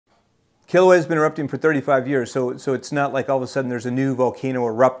Kilauea has been erupting for 35 years, so it's not like all of a sudden there's a new volcano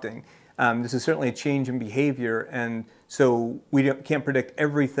erupting. This is certainly a change in behavior, and so we can't predict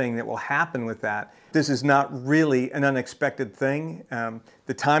everything that will happen with that. This is not really an unexpected thing.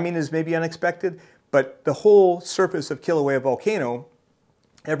 The timing is maybe unexpected, but the whole surface of Kilauea volcano,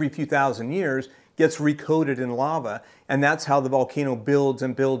 every few thousand years, gets recoated in lava, and that's how the volcano builds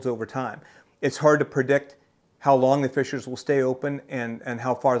and builds over time. It's hard to predict how long the fissures will stay open and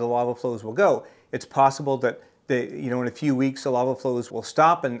how far the lava flows will go. It's possible that in a few weeks the lava flows will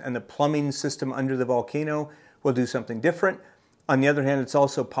stop and the plumbing system under the volcano will do something different. On the other hand, it's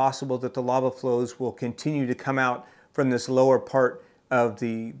also possible that the lava flows will continue to come out from this lower part of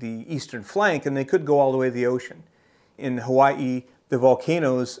the eastern flank, and they could go all the way to the ocean. In Hawaii, the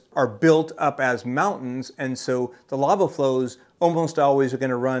volcanoes are built up as mountains, and so the lava flows almost always are going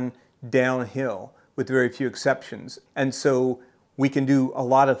to run downhill, with very few exceptions. And so we can do a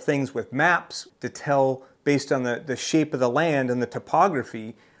lot of things with maps to tell, based on the shape of the land and the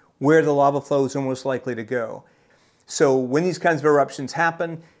topography, where the lava flow is most likely to go. So when these kinds of eruptions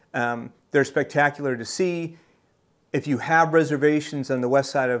happen, they're spectacular to see. If you have reservations on the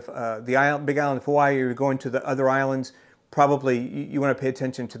west side of the Big Island of Hawaii, or you're going to the other islands, probably you want to pay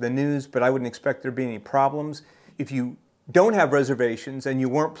attention to the news, but I wouldn't expect there to be any problems. If you don't have reservations and you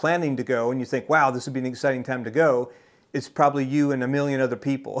weren't planning to go and you think, wow, this would be an exciting time to go, it's probably you and a million other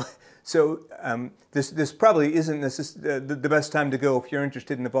people. So this probably isn't the best time to go if you're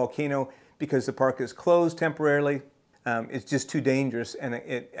interested in the volcano, because the park is closed temporarily. It's just too dangerous, and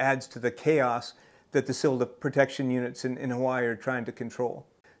it adds to the chaos that the civil protection units in Hawaii are trying to control.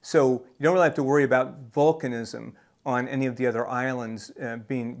 So you don't really have to worry about volcanism on any of the other islands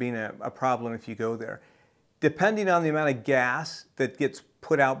being a problem if you go there. Depending on the amount of gas that gets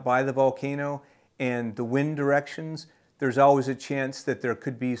put out by the volcano and the wind directions, there's always a chance that there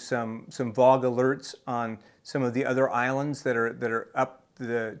could be some VOG alerts on some of the other islands that are up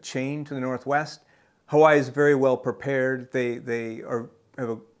the chain to the northwest. Hawaii is very well prepared. They have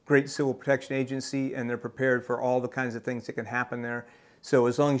a great civil protection agency, and they're prepared for all the kinds of things that can happen there. So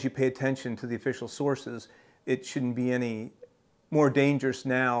as long as you pay attention to the official sources, it shouldn't be any more dangerous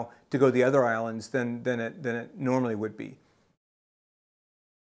now to go to the other islands than it normally would be.